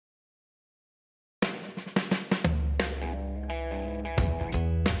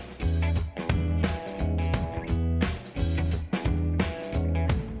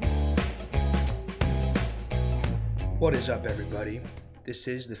What is up, everybody? This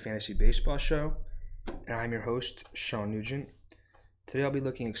is the Fantasy Baseball Show, and I'm your host, Sean Nugent. Today I'll be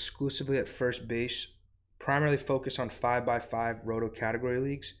looking exclusively at first base, primarily focused on 5x5 roto category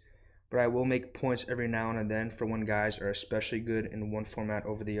leagues, but I will make points every now and then for when guys are especially good in one format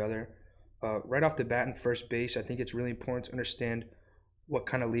over the other. Right off the bat in first base, I think it's really important to understand what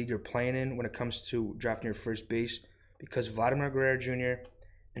kind of league you're playing in when it comes to drafting your first base, because Vladimir Guerrero Jr.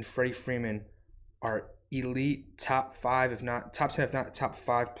 and Freddie Freeman are elite top 5, if not top 10, if not top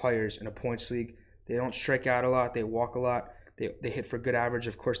 5 players in a points league. They don't strike out a lot. They walk a lot. They hit for good average.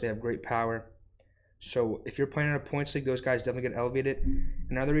 Of course, they have great power. So if you're playing in a points league, those guys definitely get elevated.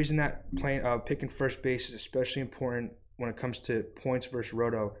 Another reason that picking first base is especially important when it comes to points versus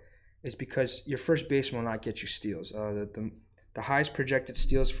roto is because your first baseman will not get you steals. The highest projected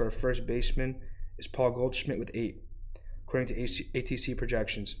steals for a first baseman is Paul Goldschmidt with 8, according to ATC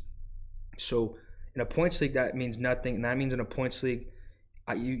projections. So in a points league, that means nothing, and that means in a points league,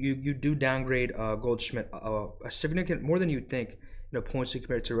 you do downgrade Goldschmidt a significant more than you'd think in a points league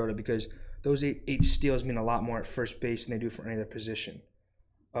compared to roto, because those eight steals mean a lot more at first base than they do for any other position.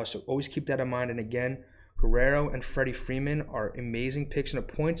 So always keep that in mind. And again, Guerrero and Freddie Freeman are amazing picks in a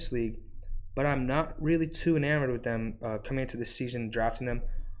points league, but I'm not really too enamored with them coming into this season, drafting them.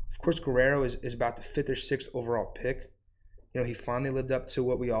 Of course, Guerrero is about the 5th or 6th overall pick. You know, he finally lived up to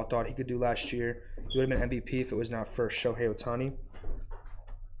what we all thought he could do last year. He would have been MVP if it was not for Shohei Ohtani.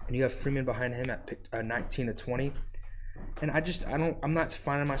 And you have Freeman behind him at pick 19 to 20. And I'm not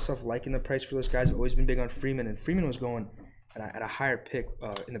finding myself liking the price for those guys. I've always been big on Freeman, and Freeman was going at a higher pick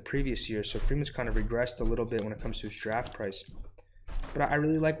in the previous year. So Freeman's kind of regressed a little bit when it comes to his draft price. But I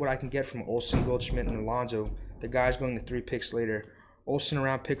really like what I can get from Olson, Goldschmidt, and Alonso, the guys going to 3 picks later. Olson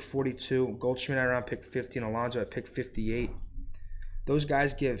around pick 42, Goldschmidt around pick 50, and Alonso at pick 58. Those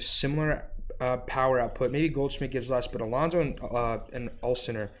guys give similar power output. Maybe Goldschmidt gives less, but Alonso and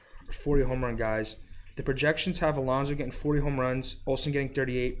Olson are 40 home run guys. The projections have Alonso getting 40 home runs, Olson getting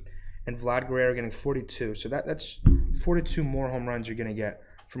 38, and Vlad Guerrero getting 42. So that's 42 more home runs you're going to get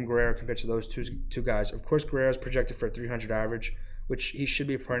from Guerrero compared to those two guys. Of course, Guerrero is projected for a 300 average, which he should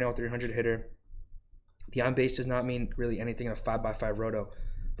be a perennial 300 hitter. The on base does not mean really anything in a 5x5 roto,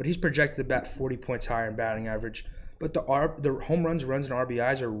 but he's projected to bat 40 points higher in batting average. But the home runs, and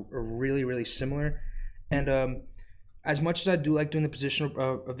RBIs are really, really similar. And as much as I do like doing the positional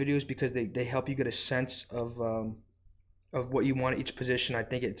videos because they help you get a sense of what you want at each position, I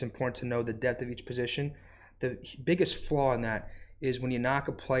think it's important to know the depth of each position. The biggest flaw in that is when you knock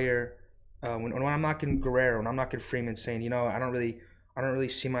a player, when I'm knocking Guerrero and I'm knocking Freeman, saying, you know, I don't really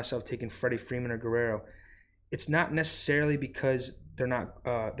see myself taking Freddie Freeman or Guerrero. It's not necessarily because they're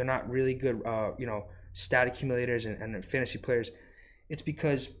not really good, stat accumulators and fantasy players. It's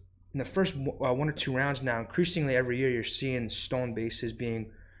because in the first 1 or 2 rounds now, increasingly every year, you're seeing stolen bases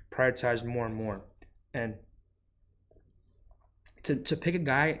being prioritized more and more. And to pick a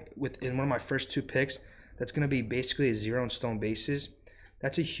guy in one of my first 2 picks that's going to be basically a 0 in stolen bases,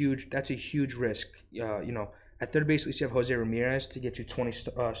 that's a huge risk. At third base, at least you have Jose Ramirez to get you 20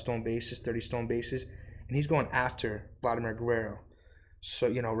 stolen bases, 30 stolen bases, and he's going after Vladimir Guerrero. So,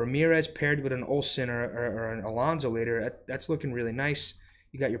 Ramirez paired with an Olson or an Alonso later, that's looking really nice.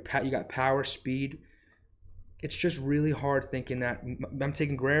 You got power, speed. It's just really hard thinking that I'm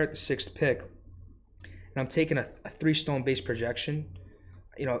taking Guerrero at the 6th pick, and I'm taking a 3 stolen base projection.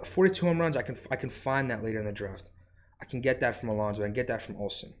 42 home runs, I can find that later in the draft. I can get that from Alonso. I can get that from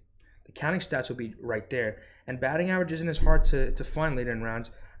Olson. The counting stats will be right there. And batting average isn't as hard to find later in rounds.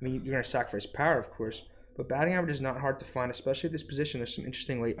 I mean, you're going to sacrifice power, of course, but batting average is not hard to find, especially at this position. There's some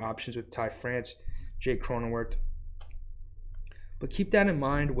interesting late options with Ty France, Jake Cronenworth. But keep that in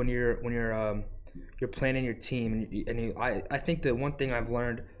mind when you're planning your team. I think the one thing I've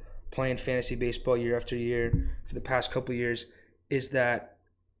learned playing fantasy baseball year after year for the past couple of years is that,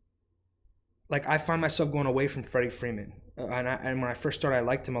 like, I find myself going away from Freddie Freeman. And when I first started, I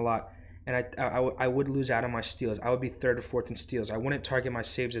liked him a lot, and I would lose out on my steals. I would be 3rd or 4th in steals. I wouldn't target my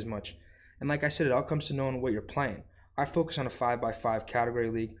saves as much. And like I said, it all comes to knowing what you're playing. I focus on a 5x5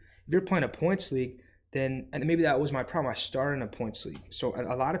 category league. If you're playing a points league, then, and maybe that was my problem, I started in a points league. So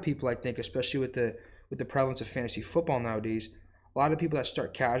a lot of people, I think, especially with the prevalence of fantasy football nowadays, a lot of people that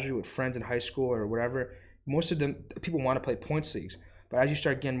start casually with friends in high school or whatever, most of them, people want to play points leagues. But as you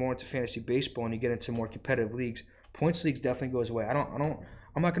start getting more into fantasy baseball and you get into more competitive leagues, points leagues definitely goes away.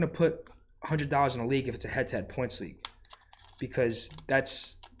 I'm not going to put $100 in a league if it's a head-to-head points league, because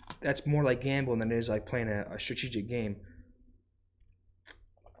that's more like gambling than it is like playing a strategic game.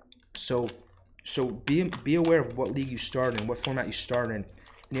 So be aware of what league you start in, what format you start in,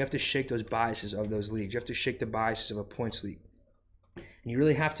 and you have to shake those biases of those leagues. You have to shake the biases of a points league. And you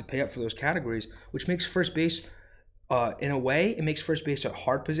really have to pay up for those categories, which makes first base, in a way, it makes first base a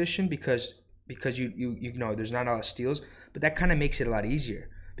hard position because you know there's not a lot of steals, but that kind of makes it a lot easier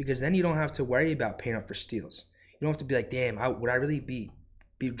because then you don't have to worry about paying up for steals. You don't have to be like, damn, would I really be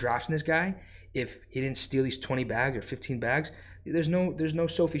drafting this guy if he didn't steal these 20 bags or 15 bags? There's no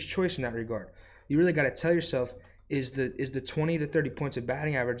Sophie's choice in that regard. You really got to tell yourself, is the 20 to 30 points of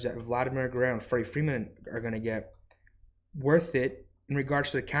batting average that Vladimir Guerrero and Freddie Freeman are going to get worth it in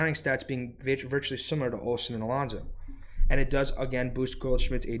regards to the counting stats being virtually similar to Olson and Alonso? And it does, again, boost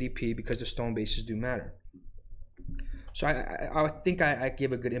Goldschmidt's ADP because the stolen bases do matter. So I think I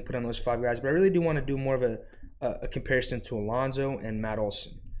gave a good input on those 5 guys, but I really do want to do more of a comparison to Alonso and Matt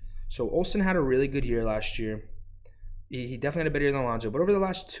Olson. So Olson had a really good year last year. He definitely had a better year than Alonso. But over the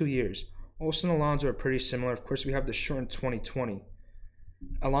last 2 years, Olson and Alonso are pretty similar. Of course, we have the shortened 2020.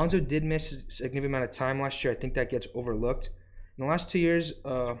 Alonso did miss a significant amount of time last year. I think that gets overlooked. In the last 2 years,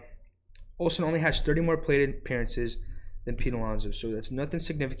 Olson only has 30 more plate appearances than Pete Alonso. So that's nothing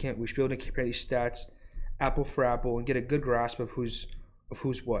significant. We should be able to compare these stats apple for apple and get a good grasp of who's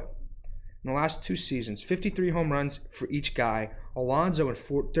what. In the last 2 seasons, 53 home runs for each guy. Alonso in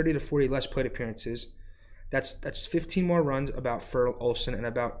 30 to 40 less plate appearances. That's 15 more runs about for Olson and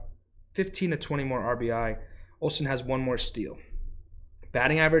about 15 to 20 more RBI. Olson has 1 more steal.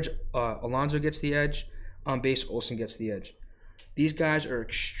 Batting average, Alonso gets the edge. On base, Olson gets the edge. These guys are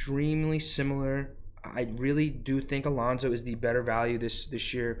extremely similar. I really do think Alonso is the better value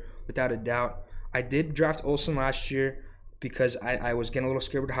this year, without a doubt. I did draft Olson last year because I was getting a little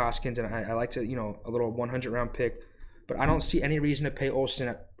scared with Hoskins, and I like to, a little 100-round pick. But I don't see any reason to pay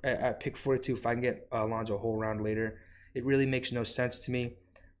Olson at pick 42 if I can get Alonso a whole round later. It really makes no sense to me.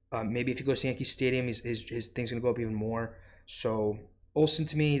 Maybe if he goes to Yankee Stadium, his thing's going to go up even more. So Olson,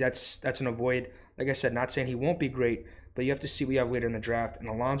 to me, that's an avoid. Like I said, not saying he won't be great, but you have to see what you have later in the draft. And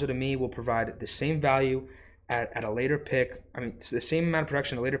Alonso, to me, will provide the same value at a later pick. I mean, it's the same amount of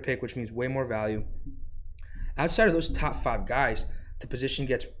production at a later pick, which means way more value. Outside of those top 5 guys, the position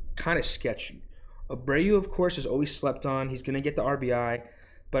gets kind of sketchy. Abreu, of course, is always slept on. He's going to get the RBI,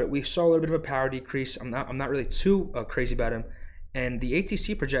 but we saw a little bit of a power decrease. I'm not really too crazy about him. And the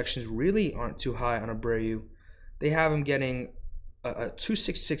ATC projections really aren't too high on Abreu. They have him getting a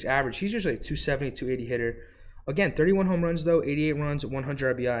 266 average. He's usually a 270, 280 hitter. Again, 31 home runs, though, 88 runs,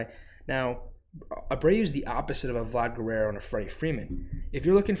 100 RBI. Now, Abreu is the opposite of a Vlad Guerrero and a Freddie Freeman. If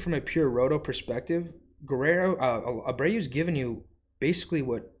you're looking from a pure roto perspective, Abreu's given you basically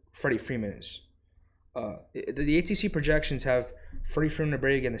what Freddie Freeman is. The ATC projections have Freddie Freeman and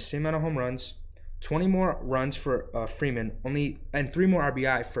Abreu getting the same amount of home runs, 20 more runs for Freeman, and 3 more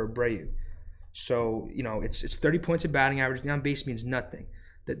RBI for Abreu. So, it's 30 points of batting average. The on base means nothing.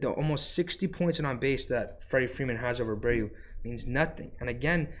 The almost 60 points in on base that Freddie Freeman has over Abreu means nothing. And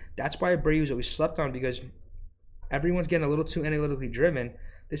again, that's why Abreu is always slept on, because everyone's getting a little too analytically driven.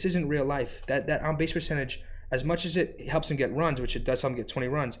 This isn't real life. That on base percentage, as much as it helps him get runs, which it does help him get 20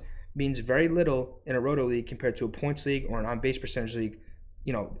 runs, means very little in a roto league compared to a points league or an on base percentage league.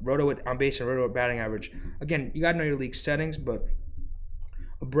 Roto with on base and roto with batting average. Again, you got to know your league settings, but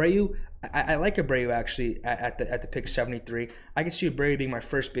Abreu, I like Abreu actually at the pick 73. I can see Abreu being my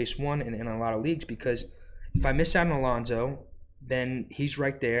first base one in a lot of leagues, because if I miss out on Alonso, then he's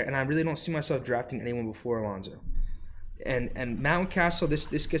right there, and I really don't see myself drafting anyone before Alonso. And Mountcastle,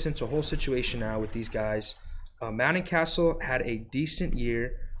 this gets into a whole situation now with these guys. Mountcastle had a decent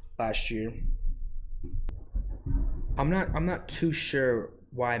year last year. I'm not too sure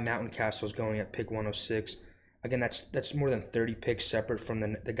why Mountcastle is going at pick 106. Again, that's more than 30 picks separate from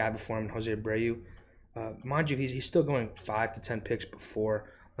the guy before him, Jose Abreu. Mind you, he's still going 5 to 10 picks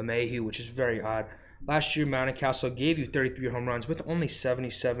before LeMahieu, which is very odd. Last year, Mountcastle gave you 33 home runs with only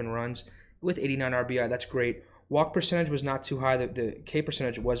 77 runs with 89 RBI. That's great. Walk percentage was not too high. The K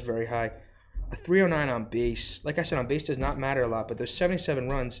percentage was very high. A 309 on base. Like I said, on base does not matter a lot, but there's 77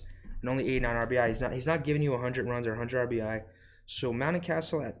 runs and only 89 RBI. He's not giving you 100 runs or 100 RBI. So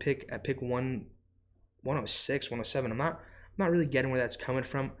Mountcastle at pick 106, 107. I'm not really getting where that's coming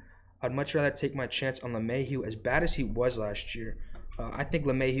from. I'd much rather take my chance on LeMahieu, as bad as he was last year. I think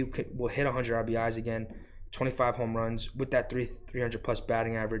LeMahieu will hit 100 RBIs again, 25 home runs with that 300 plus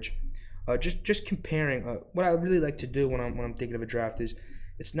batting average. Just comparing, what I really like to do when I'm thinking of a draft is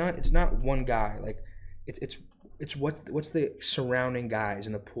it's not one guy. Like it's what's the surrounding guys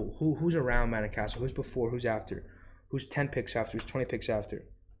in the pool. Who's around Mountcastle? Who's before? Who's after? Who's 10 picks after? Who's 20 picks after?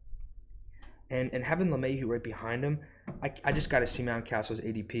 And having LeMahieu right behind him, I just got to see Mountcastle's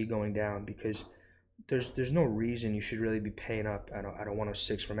ADP going down, because there's no reason you should really be paying up at a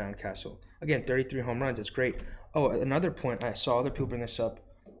 106 for Mountcastle. Again, 33 home runs. It's great. Oh, another point. I saw other people bring this up.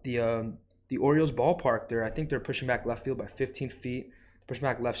 The Orioles ballpark there. I think they're pushing back left field by 15 feet. Pushing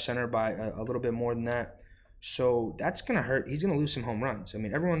back left center by a little bit more than that. So that's gonna hurt. He's gonna lose some home runs. I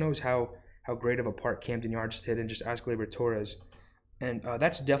mean, everyone knows how great of a part Camden Yards hit, and just ask Gleyber Torres. And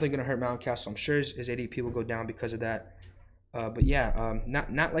that's definitely going to hurt Mountcastle. I'm sure his ADP will go down because of that. But yeah,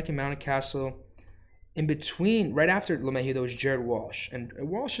 not liking Mountcastle. In between, right after LeMahieu, there was Jared Walsh. And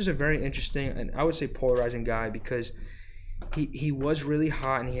Walsh is a very interesting and I would say polarizing guy because he was really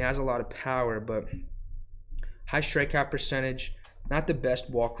hot and he has a lot of power, but high strikeout percentage, not the best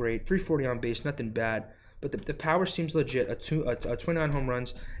walk rate, 340 on base, nothing bad. But the power seems legit. A 29 home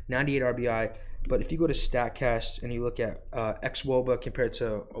runs, 98 RBI. But if you go to StatCast and you look at xWOBA compared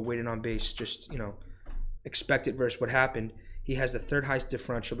to a weighted on base, just expected versus what happened, he has the third highest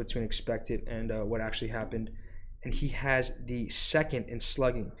differential between expected and what actually happened, and he has the second in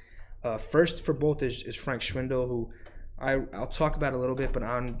slugging. First for both is Frank Schwindel, who I'll talk about a little bit, but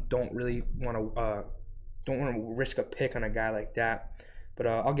I don't really want to risk a pick on a guy like that. But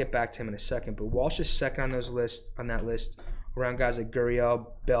I'll get back to him in a second. But Walsh is second on that list, around guys like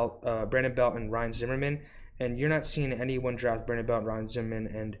Gurriel, Belt, Brandon Belt, and Ryan Zimmerman. And you're not seeing anyone draft Brandon Belt, Ryan Zimmerman,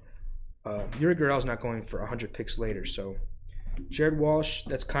 and Yuri Gurriel's not going for 100 picks later. So Jared Walsh,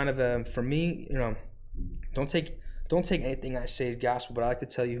 that's kind of for me. Don't take anything I say as gospel, but I like to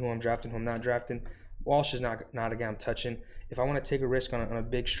tell you who I'm drafting, who I'm not drafting. Walsh is not a guy I'm touching. If I want to take a risk on a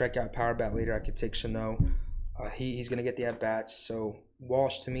big strikeout power bat later, I could take Sano. He's going to get the at-bats. So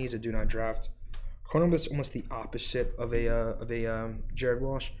Walsh, to me, is a do-not draft. Cronenworth's almost the opposite of a Jared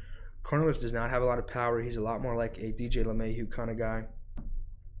Walsh. Cronenworth does not have a lot of power. He's a lot more like a DJ LeMahieu kind of guy.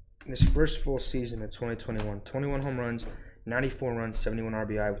 In his first full season in 2021, 21 home runs, 94 runs, 71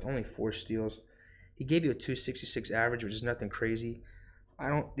 RBI with only 4 steals. He gave you a 266 average, which is nothing crazy. I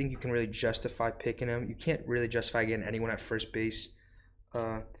don't think you can really justify picking him. You can't really justify getting anyone at first base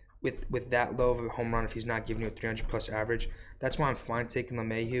with that low of a home run if he's not giving you a 300-plus average. That's why I'm fine taking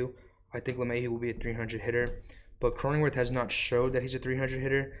LeMahieu. I think LeMahieu will be a 300 hitter. But Cronenworth has not showed that he's a 300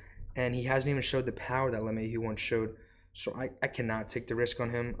 hitter, and he hasn't even showed the power that LeMahieu once showed. So I cannot take the risk on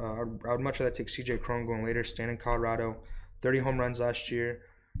him. I would much rather take C.J. Cron going later, staying in Colorado. 30 home runs last year,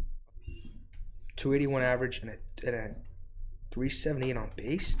 281 average, and a 378 on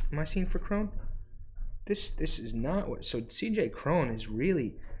base. Am I seeing for Cron? This is not what. So C.J. Cron is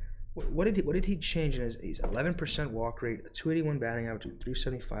really. What did he change in his 11% walk rate, a 281 batting average,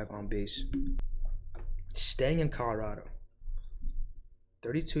 375 on base. Staying in Colorado.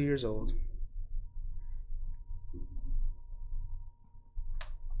 32 years old.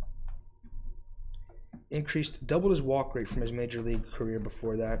 Doubled his walk rate from his major league career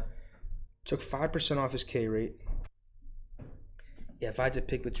before that. Took 5% off his K rate. Yeah, if I had to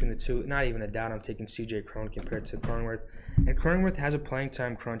pick between the two, not even a doubt, I'm taking C.J. Cron compared to Cronenworth. And Cronenworth has a playing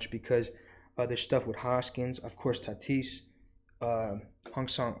time crunch because there's stuff with Hoskins, of course Tatis,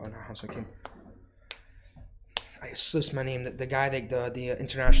 Kim. I slipped my name. The guy, the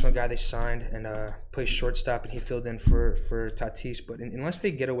international guy they signed and plays shortstop, and he filled in for Tatis. But unless they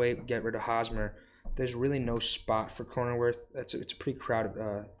get rid of Hosmer, there's really no spot for Cronenworth. It's a pretty crowded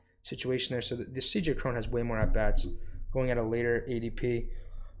situation there. So the C.J. Cron has way more at bats, going at a later ADP,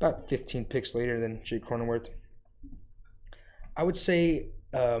 about 15 picks later than Jay Cronenworth. I would say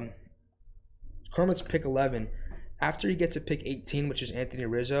Cronenworth's pick 11. After you get to pick 18, which is Anthony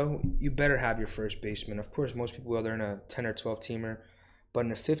Rizzo, you better have your first baseman. Of course, most people are in a 10 or 12 teamer, but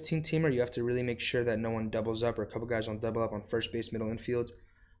in a 15 teamer, you have to really make sure that no one doubles up or a couple guys don't double up on first base, middle infield.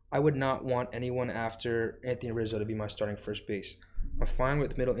 I would not want anyone after Anthony Rizzo to be my starting first base. I'm fine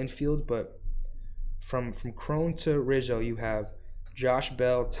with middle infield, but from Cron to Rizzo, you have Josh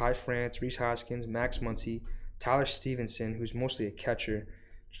Bell, Ty France, Rhys Hoskins, Max Muncy, Tyler Stevenson, who's mostly a catcher,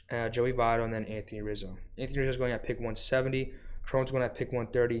 Joey Votto, and then Anthony Rizzo. Anthony Rizzo's going at pick 170. Cron's going at pick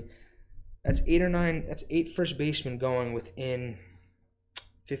 130. That's 8 or 9. That's 8 first basemen going within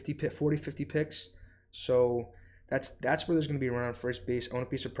 50 picks. So that's where there's going to be a run on first base. I wouldn't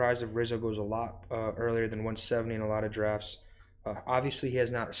be surprised if Rizzo goes a lot earlier than 170 in a lot of drafts. Obviously, he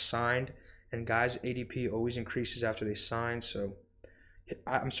has not signed, and guys' ADP always increases after they sign. So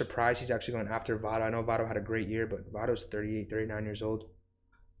I'm surprised he's actually going after Votto. I know Votto had a great year, but Votto's 38, 39 years old.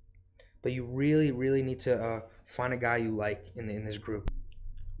 But you really, really need to find a guy you like in this group.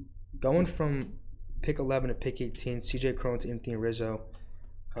 Going from pick 11 to pick 18, C.J. Cron to Anthony Rizzo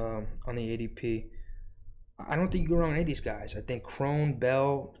on the ADP, I don't think you go wrong with any of these guys. I think Cron,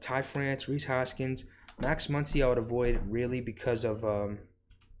 Bell, Ty France, Rhys Hoskins, Max Muncy I would avoid really because of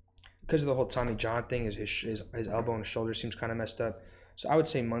because of the whole Tommy John thing, his elbow and shoulder seems kind of messed up. So I would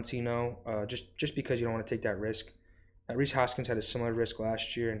say Muncy no, just because you don't want to take that risk. Rhys Hoskins had a similar risk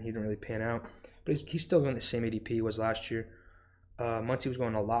last year, and he didn't really pan out. But he's still going the same ADP he was last year. Muncy was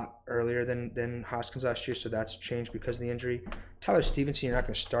going a lot earlier than Hoskins last year, so that's changed because of the injury. Tyler Stevenson, you're not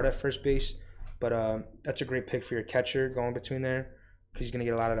going to start at first base, but that's a great pick for your catcher going between there because he's going to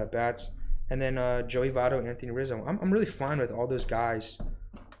get a lot of at-bats. And then Joey Votto, Anthony Rizzo. I'm really fine with all those guys.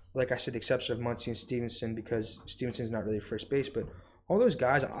 Like I said, the exception of Muncy and Stevenson because Stevenson's not really first base, but all those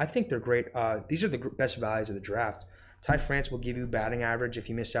guys, I think they're great. These are the best values of the draft. Ty France will give you batting average if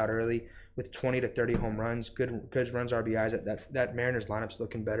you miss out early with 20 to 30 home runs, good runs, RBIs. That Mariners lineup's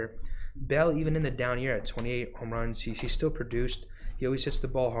looking better. Bell, even in the down year at 28 home runs, he's still produced. He always hits the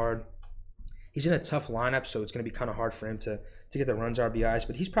ball hard. He's in a tough lineup, so it's going to be kind of hard for him to get the runs, RBIs,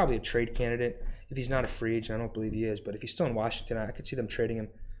 but he's probably a trade candidate if he's not a free agent. I don't believe he is, but if he's still in Washington, I could see them trading him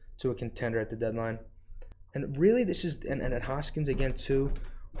to a contender at the deadline. And really, this is, and at Hoskins again too,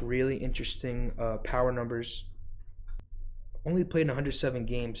 really interesting power numbers. Only played in 107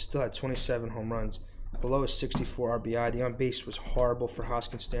 games, still had 27 home runs, below a 64 RBI. The on base was horrible for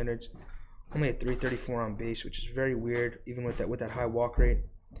Hoskins standards. Only a 334 on base, which is very weird, even with that high walk rate.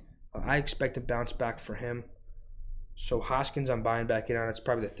 I expect a bounce back for him. So Hoskins, I'm buying back in on. It's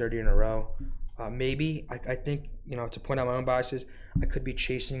probably the third year in a row. Maybe I think, to point out my own biases, I could be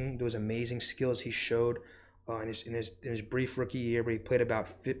chasing those amazing skills he showed in his brief rookie year, where he played about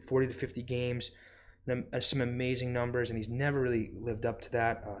 40 to 50 games, and some amazing numbers, and he's never really lived up to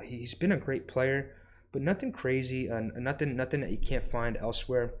that. He's been a great player, but nothing crazy, nothing that you can't find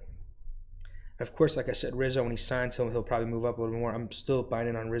elsewhere. And of course, like I said, Rizzo, when he signs him, he'll probably move up a little more. I'm still buying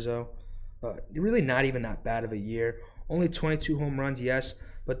in on Rizzo. Really not even that bad of a year. Only 22 home runs, yes,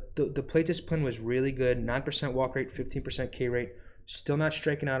 but the plate discipline was really good. 9% walk rate, 15% K rate. Still not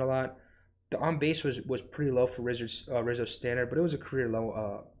striking out a lot. The on base was pretty low for Rizzo's standard, but it was a career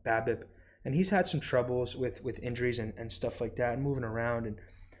low BABIP. And he's had some troubles with injuries and stuff like that, and moving around. And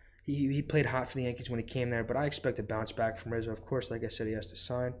he played hot for the Yankees when he came there, but I expect a bounce back from Rizzo. Of course, like I said, he has to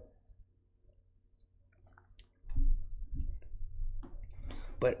sign.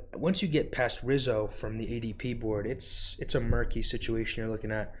 But once you get past Rizzo from the ADP board, it's a murky situation you're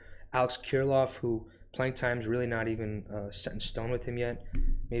looking at. Alex Kirilloff, who playing time's really not even set in stone with him yet,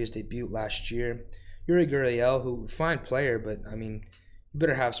 made his debut last year. Yuri Gurriel, who fine player, but I mean, you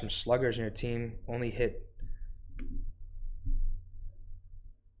better have some sluggers in your team. Only hit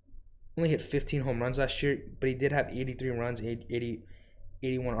 15 home runs last year, but he did have 83 runs, 81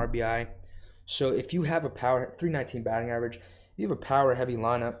 RBI. So if you have a power 319 batting average, you have a power-heavy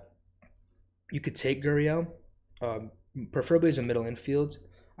lineup, you could take Gurriel, preferably as a middle infield.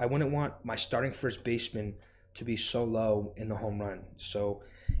 I wouldn't want my starting first baseman to be so low in the home run. So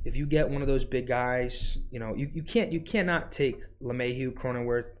if you get one of those big guys, you cannot take LeMahieu,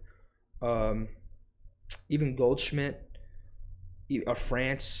 Cronenworth, even Goldschmidt,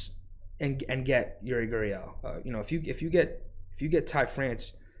 France, and get Yuri Gurriel. If you get Ty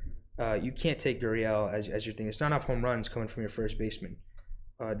France, you can't take Gurriel as your thing. It's not enough home runs coming from your first baseman.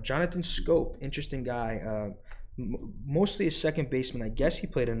 Jonathan Scope, interesting guy. Mostly a second baseman. I guess he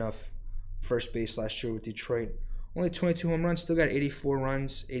played enough first base last year with Detroit. Only 22 home runs, still got 84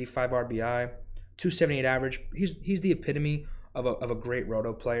 runs, 85 RBI, 278 average. He's the epitome of a great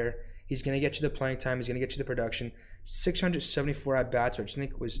roto player. He's going to get you the playing time. He's going to get you the production. 674 at-bats, which I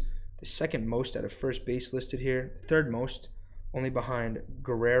think was the second most out of first base listed here. Third most, only behind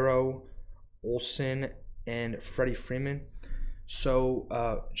Guerrero, Olsen, and Freddie Freeman.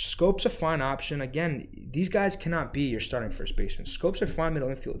 So Scope's a fine option. Again, these guys cannot be your starting first baseman. Scope's a fine middle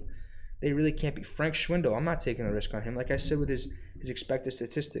infield. They really can't be. Frank Schwindel, I'm not taking a risk on him. Like I said with his expected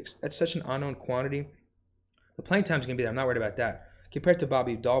statistics, that's such an unknown quantity. The playing time's going to be there. I'm not worried about that. Compared to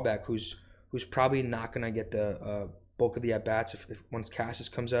Bobby Dahlbeck, who's probably not going to get the bulk of the at-bats if once Cassis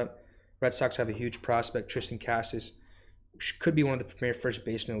comes up. Red Sox have a huge prospect, Tristan Cassis. Could be one of the premier first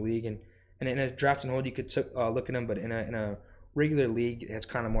basemen in the league. And in a draft and hold, you could look at him, but in a regular league, it's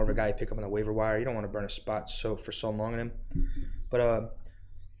kind of more of a guy you pick up on the waiver wire. You don't want to burn a spot for so long in him. But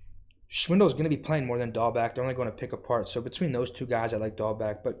Schwindel is going to be playing more than Dahlbeck. They're only going to pick apart. So between those two guys, I like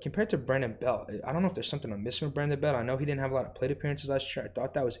Dahlbeck. But compared to Brandon Belt, I don't know if there's something I'm missing with Brandon Belt. I know he didn't have a lot of plate appearances last year. I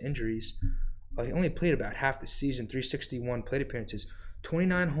thought that was injuries. He only played about half the season, 361 plate appearances,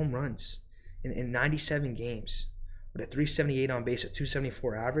 29 home runs in 97 games. With a 378 on base, a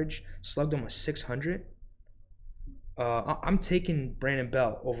 274 average, slugged almost 600. I'm taking Brandon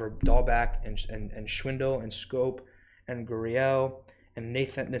Belt over Dahlbeck and Schwindel and Scope and Gurriel and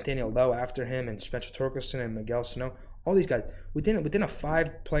Nathaniel Lowe after him and Spencer Torkelson and Miguel Sano. all these guys within a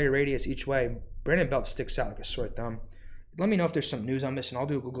 5-player radius each way. Brandon Belt sticks out like a sore thumb. Let me know if there's some news I'm missing. I'll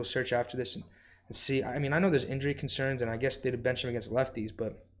do a Google search after this and see. I mean, I know there's injury concerns, and I guess they'd bench him against lefties,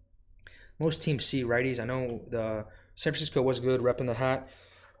 but most teams see righties. I know the San Francisco was good repping the hat.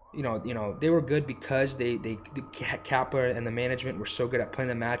 You know, they were good because the Kappa and the management were so good at playing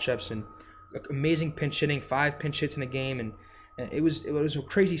the matchups and amazing pinch hitting, 5 pinch hits in a game, and it was a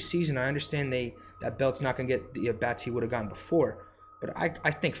crazy season. I understand that Belt's not going to get the at-bats he would have gotten before, but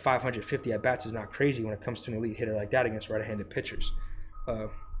I think 550 at-bats is not crazy when it comes to an elite hitter like that against right-handed pitchers.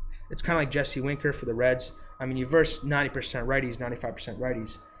 It's kind of like Jesse Winker for the Reds. I mean, you verse 90% righties, 95%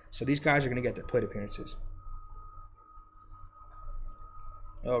 righties, so these guys are going to get their plate appearances.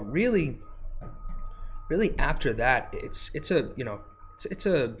 Really after that, it's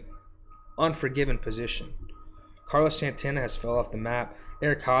a unforgiven position. Carlos Santana has fell off the map.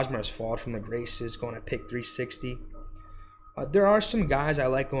 Eric Hosmer has fallen from the graces, going at pick 360. There are some guys I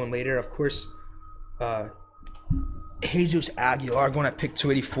like going later. Of course, Jesus Aguilar going at pick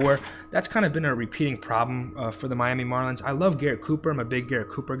 284. That's kind of been a repeating problem for the Miami Marlins. I love Garrett Cooper. I'm a big Garrett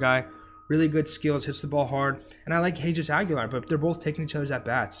Cooper guy. Really good skills, hits the ball hard. And I like Jesus Aguilar, but they're both taking each other's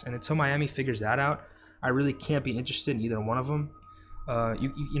at-bats. And until Miami figures that out, I really can't be interested in either one of them.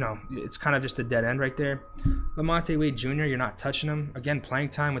 You know, it's kind of just a dead end right there. Lamonte Wade Jr., you're not touching him. Again, playing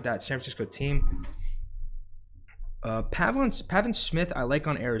time with that San Francisco team. Pavin Smith, I like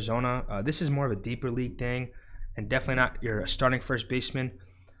on Arizona. This is more of a deeper league thing, and definitely not your starting first baseman.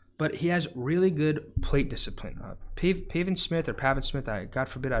 But he has really good plate discipline. Pavin Smith, God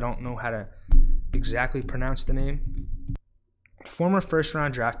forbid, I don't know how to exactly pronounce the name. Former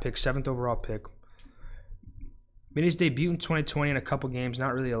first-round draft pick, 7th overall pick. Made his debut in 2020 in a couple games,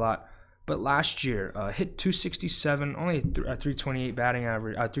 not really a lot. But last year, hit 267, only a 328 batting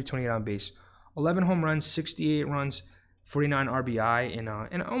average, 328 on base. 11 home runs, 68 runs, 49 RBI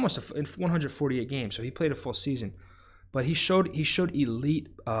in almost 148 games. So he played a full season. But he showed elite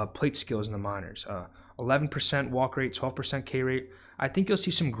plate skills in the minors. 11% walk rate, 12% K rate. I think you'll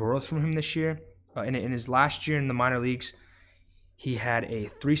see some growth from him this year. In his last year in the minor leagues, he had a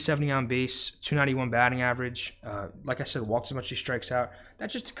 370 on base, 291 batting average. Like I said, walks as much as he strikes out.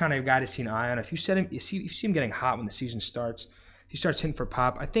 That's just the kind of guy to see an eye on. If you see him getting hot when the season starts, he starts hitting for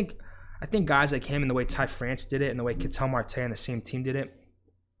pop. I think guys like him and the way Ty France did it and the way Ketel Marte and the same team did it,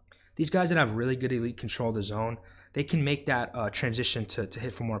 these guys that have really good elite control of the zone, they can make that transition to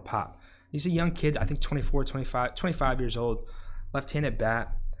hit for more pop. He's a young kid, I think 24, 25 years old, left-handed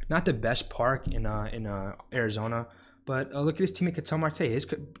bat. Not the best park in Arizona, but look at his teammate Ketel Marte. His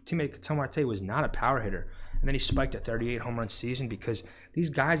teammate Ketel Marte was not a power hitter. And then he spiked a 38 home run season because these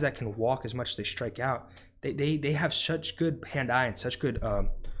guys that can walk as much as they strike out, they have such good hand-eye and such good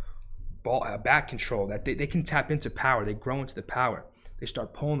bat control that they can tap into power. They grow into the power. They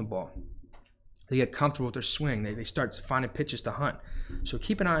start pulling the ball. They get comfortable with their swing. They start finding pitches to hunt. So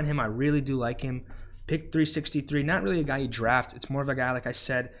keep an eye on him. I really do like him. Pick 363. Not really a guy you draft. It's more of a guy, like I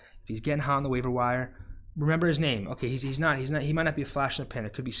said, if he's getting hot on the waiver wire, remember his name. Okay, he's not. He might not be a flash in the pan. There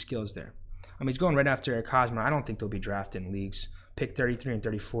could be skills there. I mean, he's going right after Eric Hosmer. I don't think they'll be drafted in leagues. Pick 33 and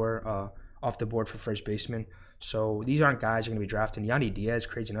 34 off the board for first baseman. So these aren't guys you're going to be drafting. Yandy Diaz,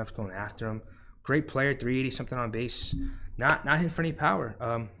 crazy enough, going after him. Great player, 380 something on base. Not hitting for any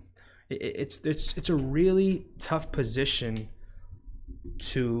power. It's a really tough position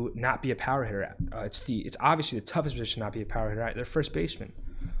to not be a power hitter at. It's obviously the toughest position to not be a power hitter at. They're first baseman.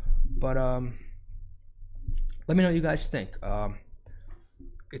 But let me know what you guys think.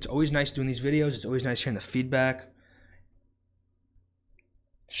 It's always nice doing these videos. It's always nice hearing the feedback.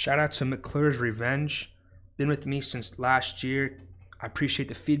 Shout out to McClure's Revenge. Been with me since last year. I appreciate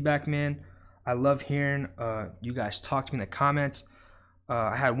the feedback, man. I love hearing you guys talk to me in the comments.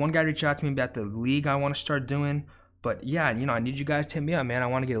 I had one guy reach out to me about the league I want to start doing. But yeah, I need you guys to hit me up, man. I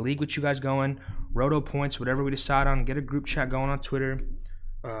want to get a league with you guys going. Roto points, whatever we decide on. Get a group chat going on Twitter.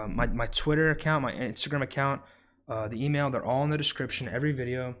 My Twitter account, my Instagram account, the email, they're all in the description, every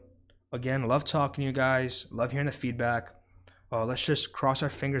video. Again, love talking to you guys. Love hearing the feedback. Let's just cross our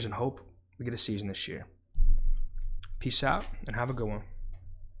fingers and hope we get a season this year. Peace out and have a good one.